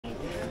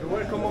You're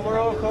welcome to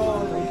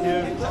Morocco. Thank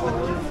you.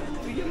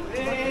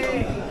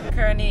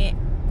 Currently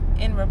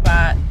in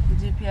Rabat. The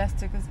GPS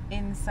took us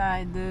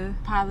inside the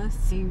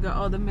palace. You got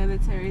all the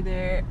military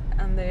there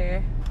and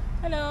there.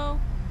 Hello.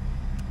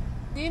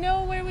 Do you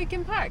know where we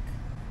can park?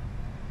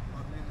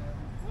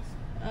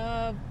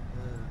 Do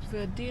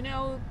you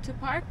know to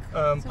park?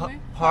 Park.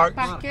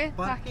 Parquet?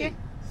 Parquet.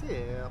 Si,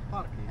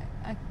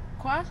 parquet.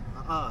 Quoi?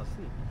 Ah,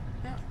 si.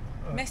 No.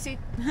 Merci.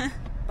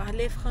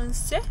 Parlez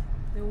français?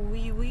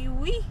 Oui, oui,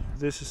 oui.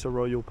 This is a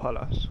royal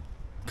palace.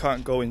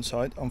 Can't go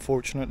inside,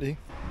 unfortunately.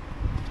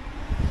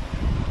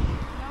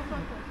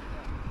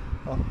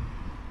 Oh.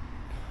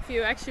 If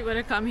you actually want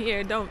to come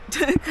here, don't,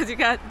 because you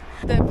got.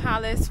 The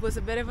palace was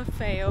a bit of a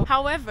fail.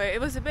 However, it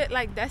was a bit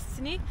like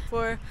destiny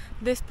for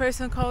this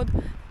person called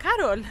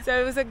Carol. So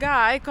it was a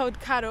guy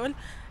called Carol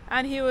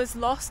and he was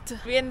lost.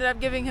 We ended up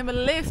giving him a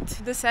lift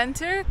to the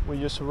center. We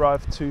just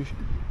arrived to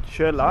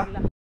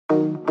Chellah.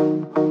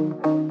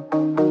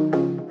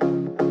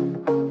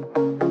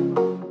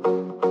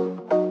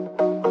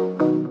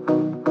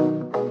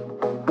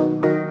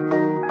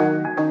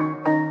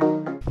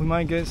 We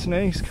might get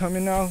snakes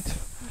coming out.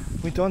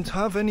 We don't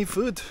have any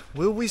food.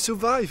 Will we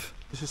survive?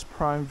 This is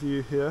prime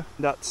view here.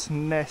 That's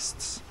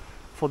nests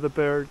for the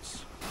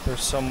birds.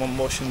 There's someone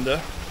washing there.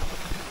 I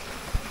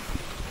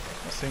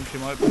think he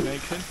might be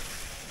naked.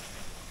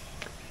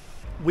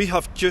 We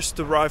have just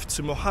arrived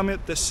to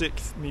Mohammed VI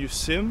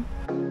Museum.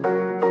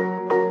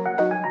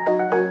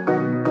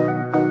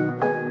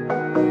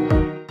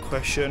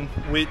 Question: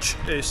 which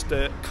is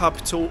the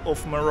capital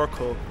of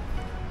Morocco?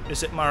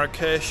 Is it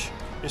Marrakesh?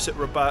 Is it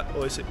Rabat?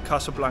 Or is it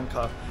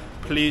Casablanca?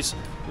 Please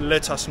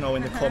let us know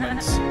in the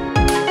comments.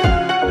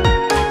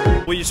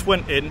 We just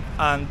went in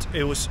and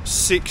it was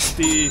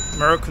 60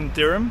 Moroccan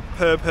dirham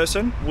per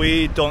person.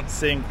 We don't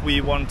think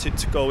we wanted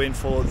to go in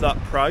for that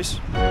price.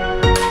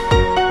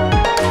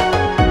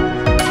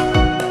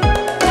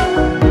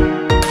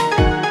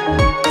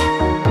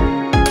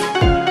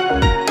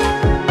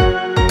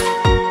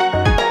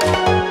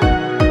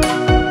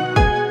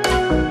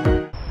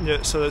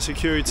 Yeah, so the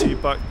security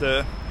back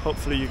there,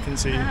 hopefully you can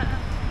see,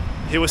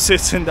 he was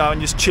sitting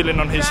down just chilling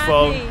on his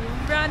phone.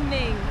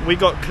 Running. We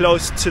got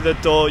close to the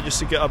door just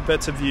to get a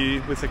better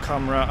view with the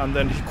camera and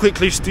then he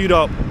quickly stood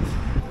up.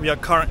 We are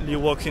currently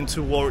walking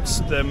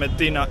towards the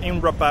Medina in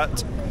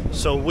Rabat,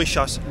 so wish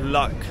us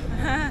luck.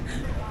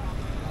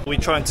 We're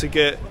trying to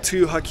get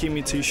 2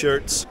 Hakimi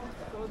t-shirts.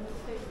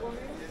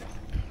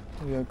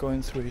 We are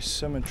going through his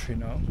cemetery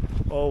now.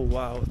 Oh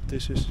wow,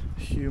 this is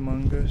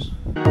humongous.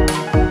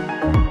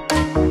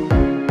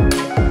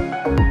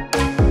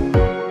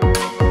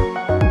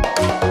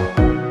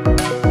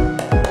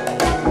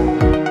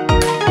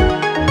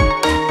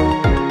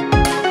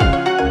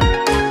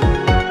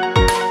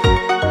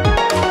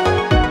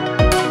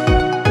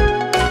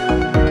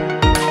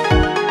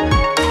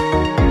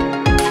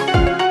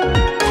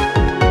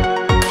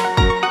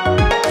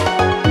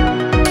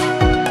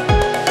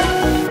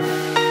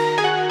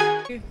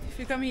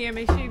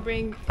 Make sure you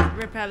bring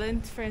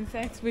repellent for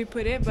insects. We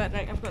put it, but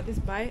like I've got this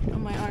bite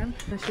on my arm.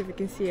 I'm not sure if you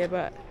can see it,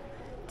 but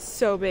it's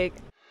so big.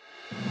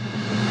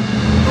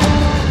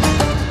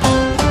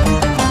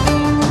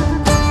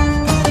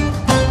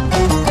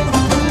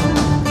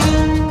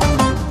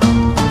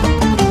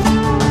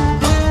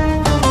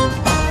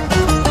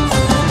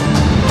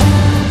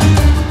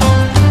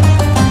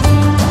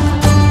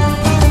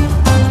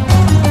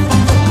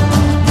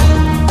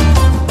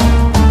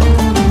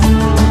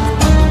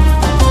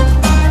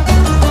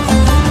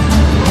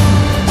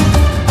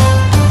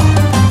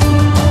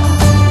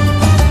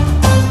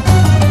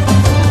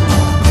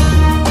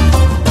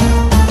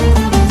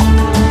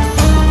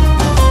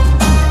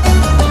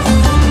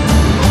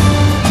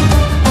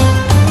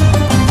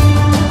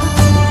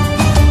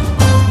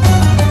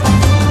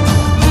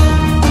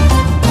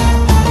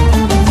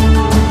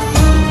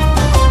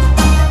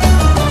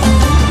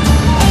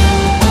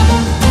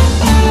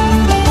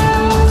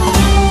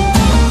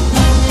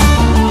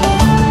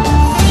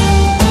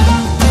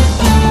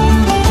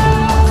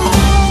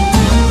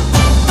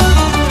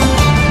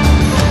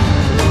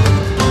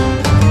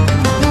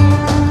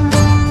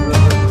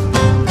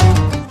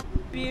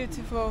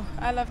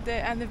 I loved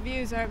it and the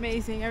views are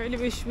amazing. I really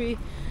wish we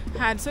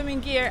had swimming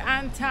gear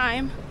and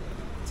time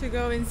to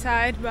go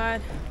inside,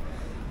 but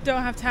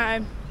don't have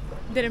time.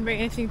 Didn't bring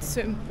anything to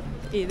swim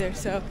either,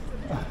 so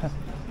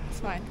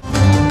it's fine.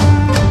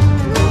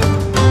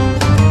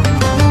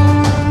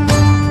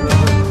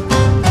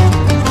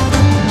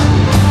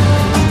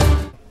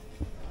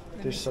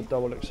 This is a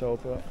double XL,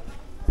 but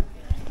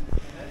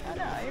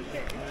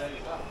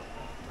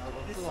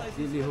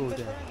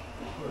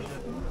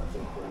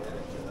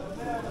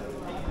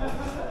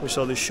we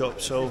saw this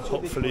shop, so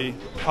hopefully.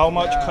 How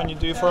much can you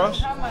do for us?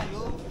 How much?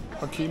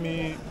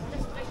 Hakimi.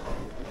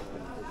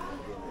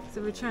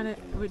 So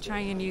we're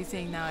trying a new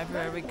thing now.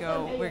 Everywhere we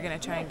go, we're gonna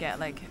try and get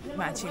like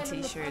matching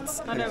t-shirts.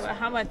 Oh no,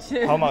 how much?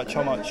 How much?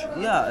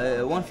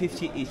 Yeah,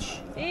 150 each.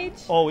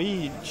 Each? Oh,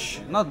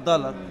 each. Not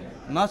dollar.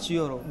 Not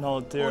euro. No,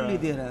 dirham. Only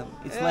dirham.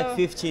 It's Oh. like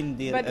 15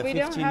 dirham. But we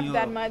don't 15 have euro.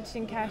 that much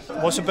in cash.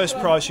 What's the best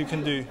price you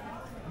can do?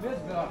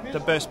 The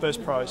best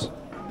price.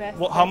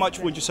 How much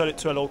would you sell it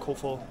to a local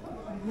for?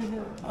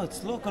 Oh,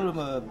 it's local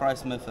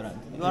price, my friend.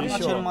 You are You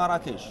not sure? in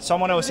Marrakesh.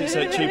 Someone else has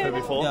said it cheaper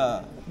before.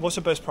 Yeah. What's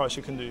the best price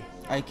you can do?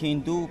 I can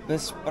do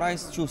best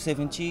price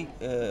 270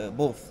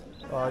 both.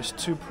 It's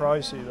too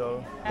pricey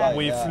though. Right,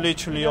 We've yeah.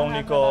 literally don't only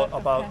have a got lot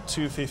of about cash.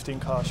 250 in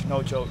cash,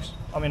 no jokes.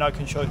 I mean, I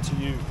can show it to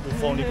you.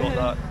 We've only got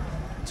that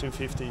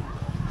 250.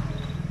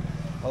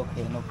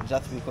 Okay, no,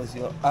 just because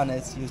you're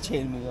honest, you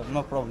tell me,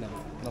 no problem,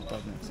 no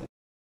problem.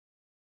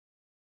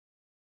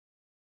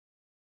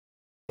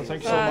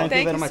 Thank you so much.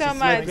 Thank you so It's my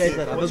much. pleasure.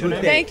 Have a What's your good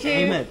name? day. Thank you.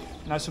 Ahmed.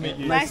 Nice to meet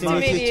you. Nice to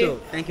meet you.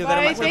 too. Thank you Bye,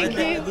 very much. thank Have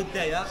a you. good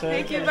day. Yeah?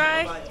 Thank you,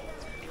 bye.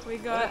 We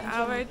got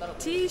our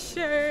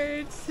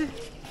t-shirts.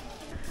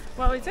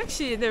 Well, it's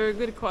actually, they were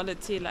good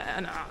quality. Like,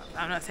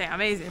 I'm not saying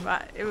amazing,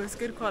 but it was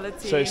good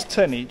quality. So it's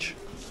 10 each?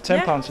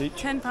 £10 each?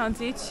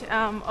 £10 each.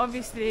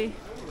 Obviously,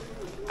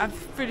 I'm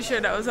pretty sure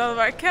that was all of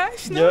our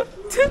cash. No?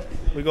 Yeah.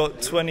 We got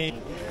 20.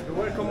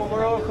 Welcome to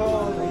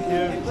Morocco. Thank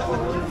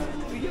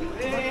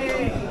you.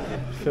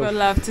 People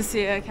love to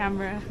see a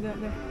camera, don't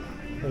they?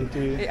 They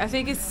do. I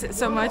think it's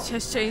so much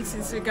has changed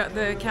since we got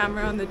the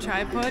camera on the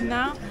tripod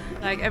now.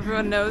 Like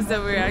everyone knows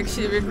that we're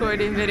actually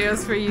recording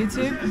videos for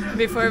YouTube.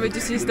 Before we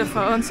just used the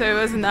phone, so it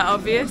wasn't that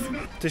obvious.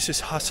 This is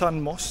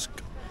Hassan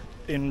Mosque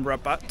in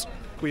Rabat.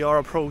 We are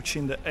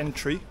approaching the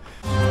entry.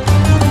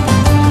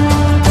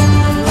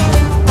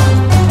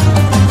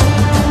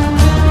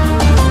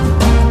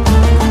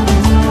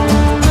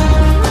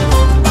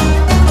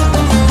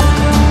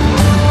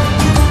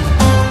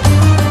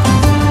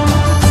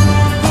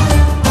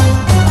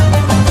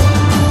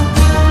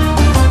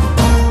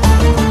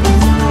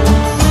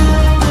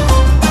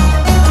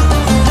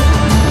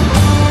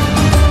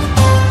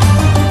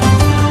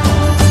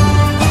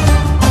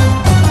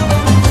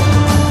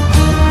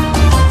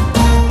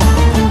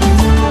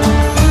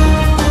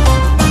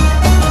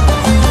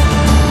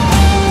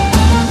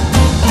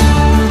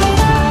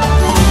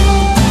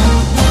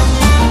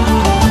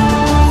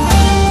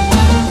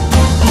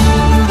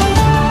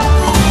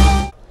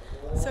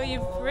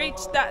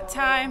 That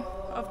time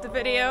of the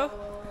video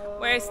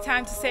where it's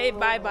time to say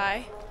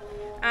bye-bye,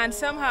 and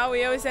somehow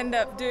we always end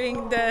up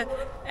doing the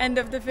end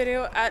of the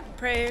video at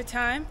prayer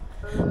time.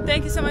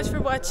 Thank you so much for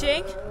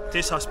watching.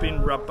 This has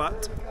been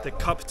Rabat, the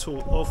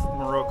capital of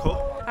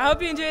Morocco. I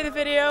hope you enjoyed the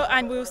video,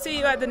 and we'll see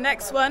you at the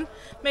next one.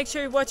 Make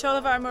sure you watch all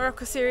of our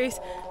Morocco series,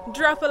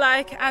 drop a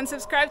like and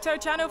subscribe to our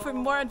channel for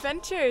more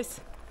adventures.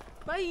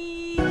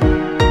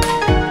 Bye!